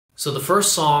So the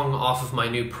first song off of my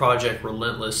new project,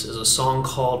 Relentless, is a song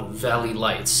called Valley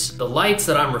Lights. The lights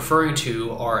that I'm referring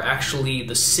to are actually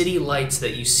the city lights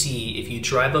that you see if you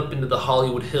drive up into the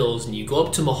Hollywood Hills and you go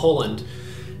up to Mulholland,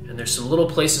 and there's some little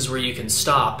places where you can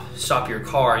stop your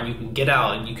car, and you can get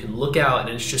out and you can look out, and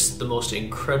it's just the most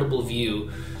incredible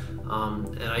view.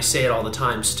 And I say it all the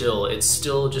time still, it's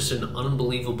still just an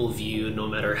unbelievable view no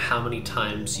matter how many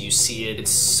times you see it.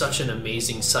 It's such an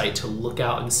amazing sight to look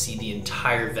out and see the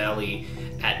entire valley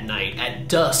at night, at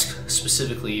dusk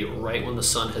specifically, right when the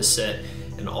sun has set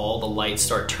and all the lights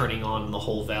start turning on in the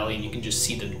whole valley and you can just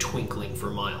see them twinkling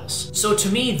for miles. So to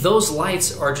me, those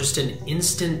lights are just an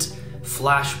instant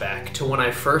flashback to when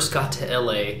I first got to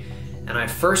LA and I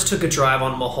first took a drive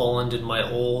on Mulholland in my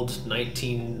old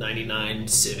 1999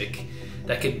 Civic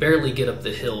that could barely get up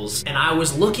the hills. And I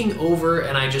was looking over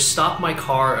and I just stopped my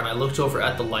car and I looked over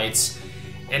at the lights.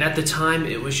 And at the time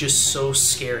it was just so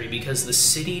scary because the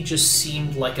city just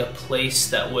seemed like a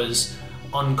place that was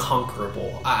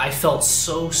unconquerable. I felt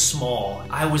so small.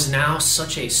 I was now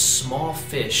such a small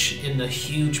fish in the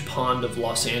huge pond of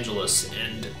Los Angeles,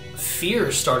 and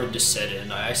fear started to set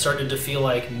in. I started to feel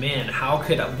like, man,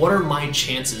 what are my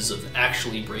chances of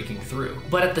actually breaking through?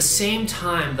 But at the same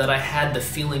time that I had the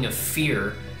feeling of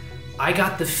fear, I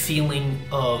got the feeling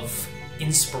of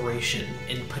inspiration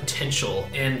and potential,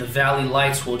 and the Valley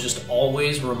Lights will just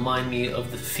always remind me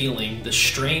of the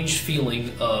strange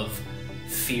feeling of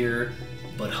fear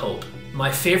but hope.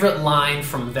 My favorite line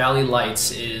from Valley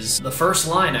Lights is the first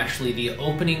line, actually, the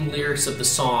opening lyrics of the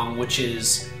song, which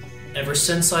is, "Ever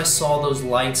since I saw those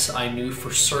lights, I knew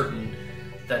for certain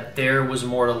that there was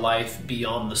more to life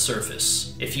beyond the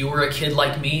surface." If you were a kid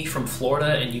like me from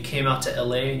Florida and you came out to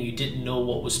LA and you didn't know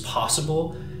what was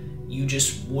possible, you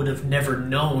just would have never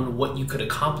known what you could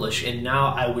accomplish. And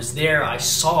now I was there, I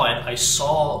saw it, I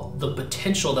saw the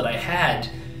potential that I had,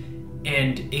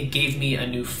 and it gave me a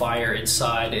new fire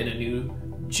inside and a new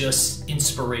just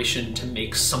inspiration to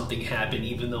make something happen,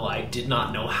 even though I did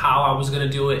not know how I was gonna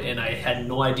do it and I had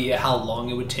no idea how long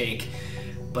it would take.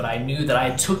 But I knew that I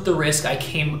took the risk. I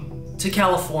came to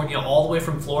California all the way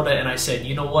from Florida and I said,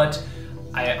 you know what?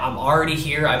 I'm already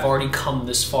here, I've already come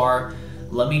this far.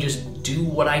 Let me just do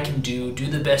what I can do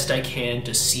the best I can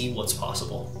to see what's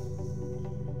possible.